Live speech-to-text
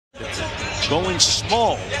going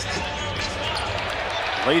small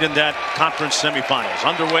late in that conference semifinals.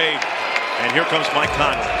 Underway, and here comes Mike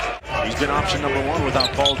Conley. He's been option number one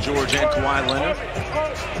without Paul George and Kawhi Leonard.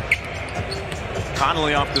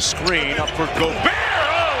 Conley off the screen, up for Gobert.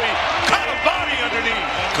 Oh, he caught a body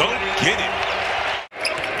underneath. Go get it.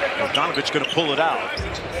 Donovan going to pull it out.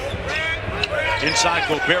 Inside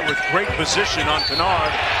Gobert with great position on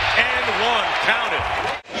Kennard. And one, counted.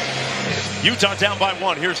 Utah down by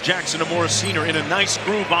one. Here's Jackson Amora Sr. in a nice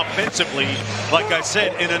groove offensively. Like I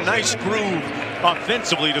said, in a nice groove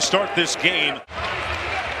offensively to start this game.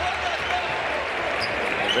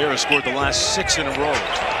 Gobert has scored the last 6 in a row.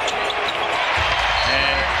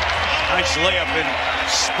 And nice layup and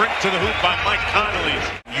sprint to the hoop by Mike Conley.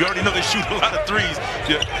 You already know they shoot a lot of threes.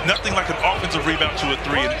 Nothing like an offensive rebound to a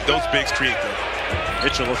three, and those bigs create them.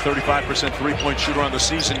 Mitchell, a 35% three-point shooter on the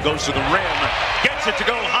season, goes to the rim, gets it to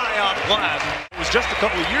go high off glass. It was just a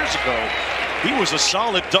couple of years ago. He was a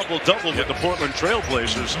solid double-double with the Portland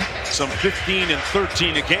Trailblazers, some 15 and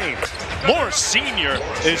 13 a game. Morris Sr.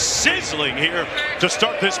 is sizzling here to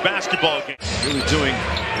start this basketball game. Really doing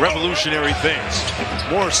revolutionary things.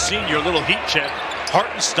 Morris Sr., little heat check.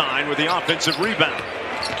 Hartenstein with the offensive rebound.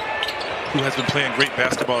 Who has been playing great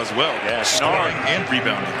basketball as well. Yeah, scoring and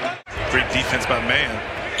rebounding. Great defense by Mann.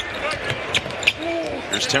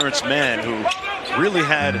 Here's Terrence Mann, who really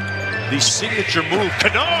had the signature move.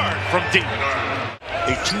 Kennard from deep.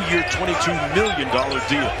 A 2-year, $22 million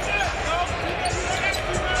deal.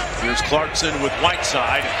 Here's Clarkson with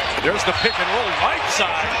Whiteside. There's the pick and roll.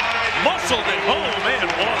 Whiteside muscled it home and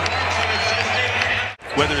won.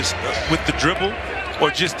 Whether it's with the dribble or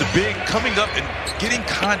just the big coming up and getting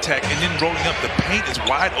contact and then rolling up, the paint is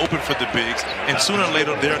wide open for the bigs, and sooner or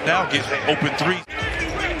later they're now getting open threes.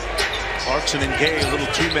 Clarkson and Gay, a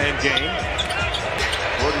little two-man game.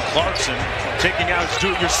 Jordan Clarkson taking out his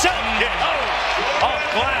do-it-yourself kick. Oh, off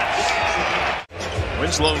glass.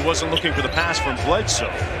 Winslow wasn't looking for the pass from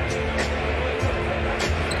Bledsoe.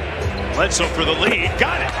 Bledsoe for the lead,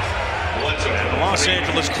 got it. And the Los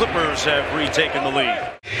Angeles Clippers have retaken the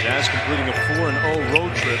lead. Jazz completing a 4-0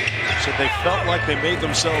 road trip. Said they felt like they made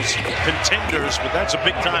themselves contenders, but that's a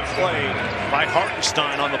big-time play by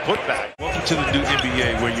Hartenstein on the putback. Welcome to the new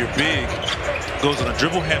NBA, where your big goes on a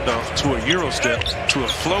dribble handoff to a Euro step to a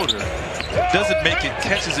floater. Doesn't make it,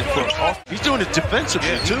 catches it for off. He's doing it defensively,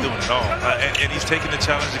 too. He's doing it all. And he's taking the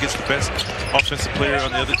challenge against the best offensive player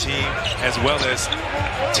on the other team, as well as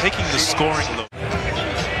taking the scoring load.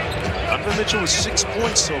 Donovan Mitchell with 6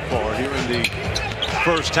 points so far here in the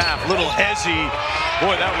first half. Little hezzy.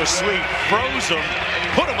 Boy, that was sweet. Froze him,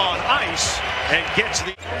 put him on ice, and gets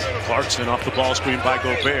the... Clarkson off the ball screen by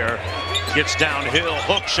Gobert. Gets downhill,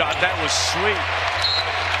 hook shot. That was sweet.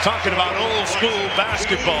 Talking about old school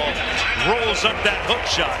basketball. Rolls up that hook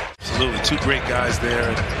shot. Absolutely, two great guys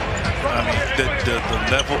there. I mean, the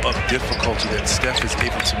level of difficulty that Steph is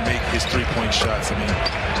able to make his three-point shots, I mean,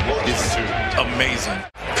 is amazing.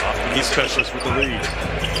 He's specialist with the lead.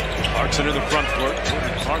 Clarkson in the front court.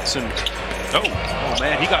 Clarkson. Oh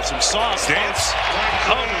man, he got some sauce. Dance.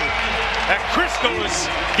 Oh, that Crisco is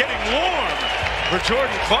getting warm for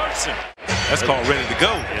Jordan Clarkson. That's called ready to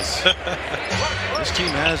go. Yes. This team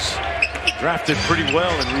has drafted pretty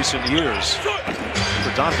well in recent years.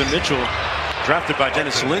 For Donovan Mitchell, drafted by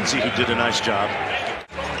Dennis Lindsey, who did a nice job.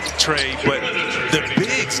 Trey, but the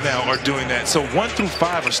bigs now are doing that. So 1 through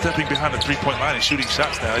 5 are stepping behind the three-point line and shooting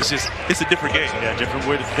shots now. It's a different game. Yeah, different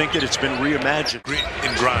way to think it. It's been reimagined. Grit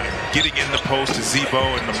and grind, getting in the post to Zebo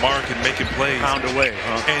and the mark and making plays. Pound away,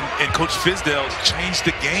 huh? And Coach Fizdale changed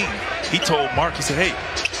the game. He told Mark, he said, hey,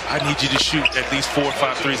 I need you to shoot at least 4 or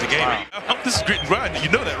 5 threes a game. Wow. This is grit and grind.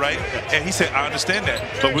 You know that, right? And he said, I understand that,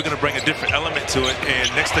 but we're going to bring a different element to it. And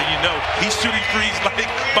next thing you know, he's shooting threes like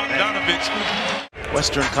Bogdanovich.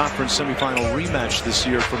 Western Conference semifinal rematch this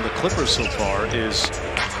year from the Clippers so far is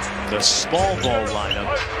the small ball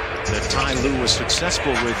lineup that Ty Lue was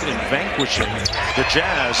successful with in vanquishing the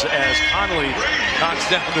Jazz as Conley knocks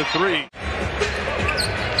down the 3.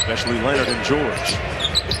 Especially Leonard and George.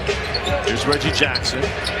 Here's Reggie Jackson.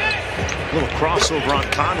 A little crossover on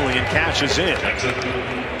Conley and cashes in.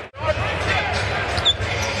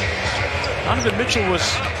 Donovan Mitchell was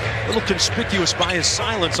a little conspicuous by his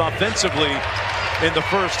silence offensively in the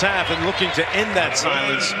first half, and looking to end that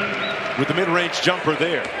silence with the mid-range jumper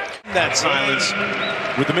there.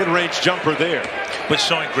 But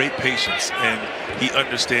showing great patience, and he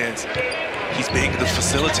understands he's being the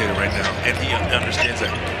facilitator right now, and he understands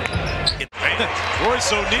that.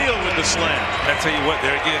 Royce O'Neal with the slam. I tell you what,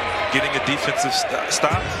 there again, getting a defensive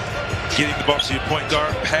stop, getting the ball to your point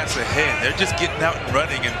guard, pass ahead. They're just getting out and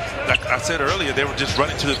running. And like I said earlier, they were just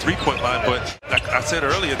running to the three-point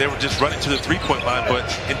line.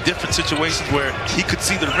 But in different situations where he could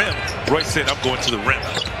see the rim, Royce said, "I'm going to the rim."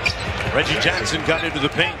 Reggie Jackson got into the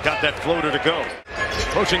paint, got that floater to go.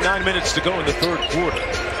 Approaching 9 minutes to go in the third quarter.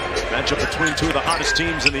 Matchup between two of the hottest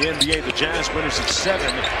teams in the NBA. The Jazz winners at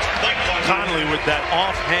 7. Conley with that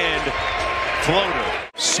offhand floater.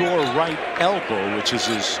 Sore right elbow, which is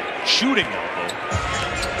his shooting elbow.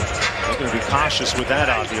 They're going to be cautious with that,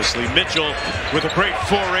 obviously. Mitchell with a great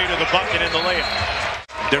foray to the bucket and the layup.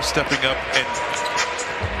 They're stepping up and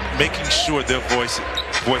making sure their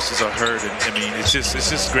voices are heard. And I mean, it's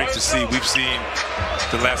just great to see. We've seen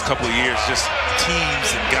the last couple of years just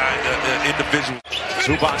teams and guys, individuals.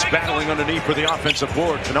 Zubac battling underneath for the offensive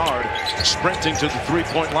board. Kennard sprinting to the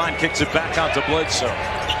three-point line, kicks it back out to Bledsoe.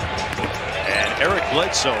 And Eric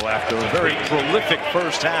Bledsoe, after a very prolific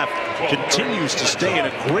first half, continues to stay in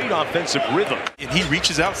a great offensive rhythm. And he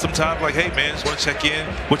reaches out sometimes like, "Hey, man, just want to check in.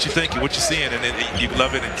 What you thinking? What you seeing?" And you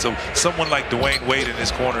love it. And so someone like Dwayne Wade in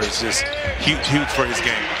his corner is just huge for his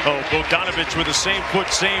game. Oh, Bogdanovich with the same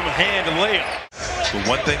foot, same hand layup. But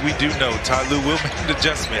one thing we do know, Ty Lue will make an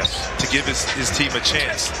adjustment to give his team a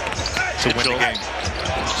chance to win the game.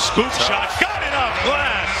 Scoop shot, got it off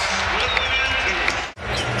glass.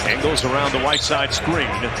 And goes around the right side screen.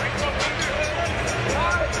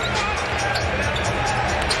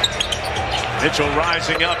 Mitchell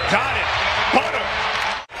rising up, got it. Butter.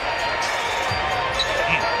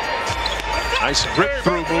 Nice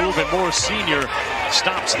rip-through move, and Morris Sr.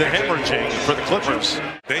 stops the hemorrhaging for the Clippers.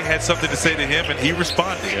 They had something to say to him, and he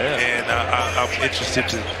responded. Yeah. And I'm interested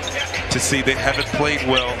to see. They haven't played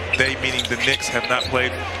well. They, meaning the Knicks, have not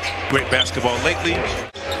played great basketball lately.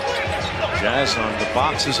 Jazz on the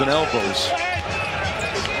boxes and elbows.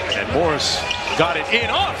 And Morris got it in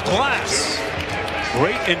off glass.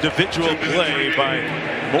 Great individual play by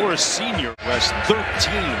Morris Sr. who has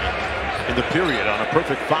 13 in the period on a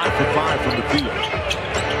perfect 5 for 5 from the field.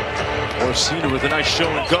 Morris Sr. with a nice show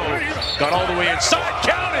and go. Got all the way inside.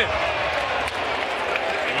 Count it!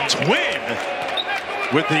 Twin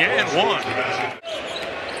with the and one.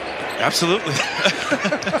 Absolutely.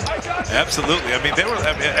 Absolutely. I mean, they were,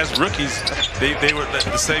 as rookies, they were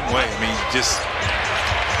the same way. I mean, just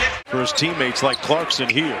for his teammates like Clarkson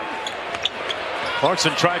here.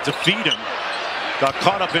 Clarkson tried to feed him. Got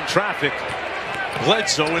caught up in traffic.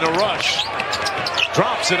 Bledsoe in a rush.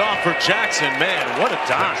 Drops it off for Jackson. Man, what a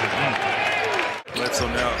dime. Bledsoe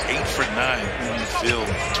now 8 for 9 in the field,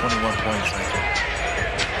 21 points.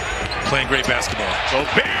 Playing great basketball.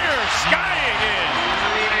 Gobert skying in.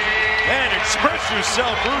 And express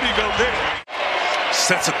yourself, Rudy Gobert.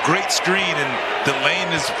 Sets a great screen, and the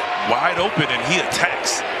lane is wide open, and he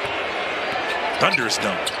attacks. Thunderous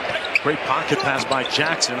dunk. Great pocket pass by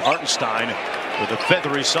Jackson. Hartenstein with a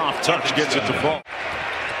feathery soft touch gets it to fall.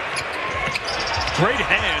 Great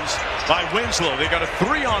hands by Winslow. They got a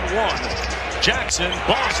 3-on-1. Jackson,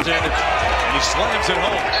 Boston, and he slams it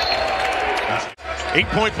home.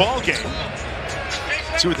 8-point ball game.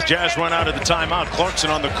 See what the Jazz run out of the timeout. Clarkson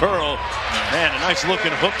on the curl. Man, a nice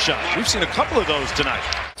looking hook shot. We've seen a couple of those tonight.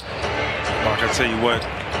 Mark, I tell you what,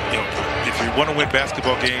 if you want to win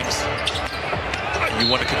basketball games, you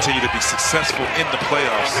want to continue to be successful in the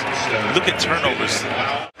playoffs, look at turnovers.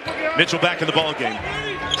 Mitchell back in the ball game.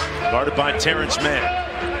 Guarded by Terrence Mann.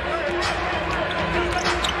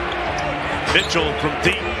 Mitchell from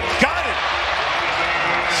deep. Got it!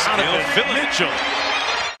 Still Mitchell.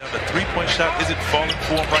 The three-point shot isn't falling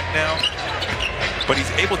for him right now, but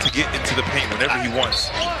he's able to get into the paint whenever he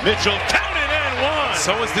wants. Mitchell counted and one.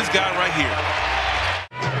 So is this guy right here.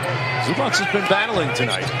 Zubac has been battling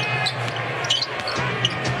tonight.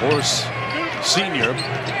 Morris Sr.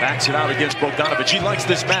 backs it out against Bogdanovich. He likes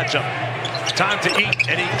this matchup. Time to eat,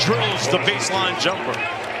 and he drills the baseline jumper.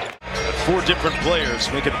 4 different players,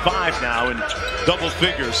 making 5 now in double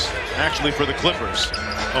figures, actually, for the Clippers.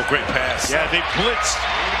 Oh, great pass. Yeah, they blitzed.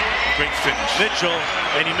 Great finish. Mitchell,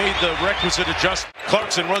 and he made the requisite adjustment.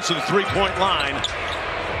 Clarkson runs to the three-point line.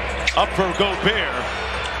 Up for Gobert.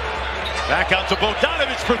 Back out to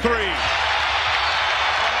Bogdanovich for 3.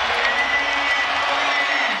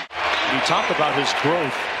 When you talk about his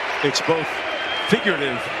growth, it's both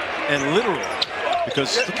figurative and literal.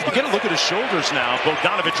 Because you get a look at his shoulders now.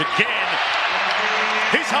 Bogdanovich again.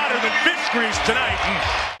 He's hotter than fish grease tonight.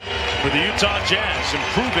 For the Utah Jazz,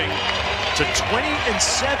 improving to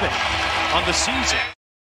 20-7 on the season.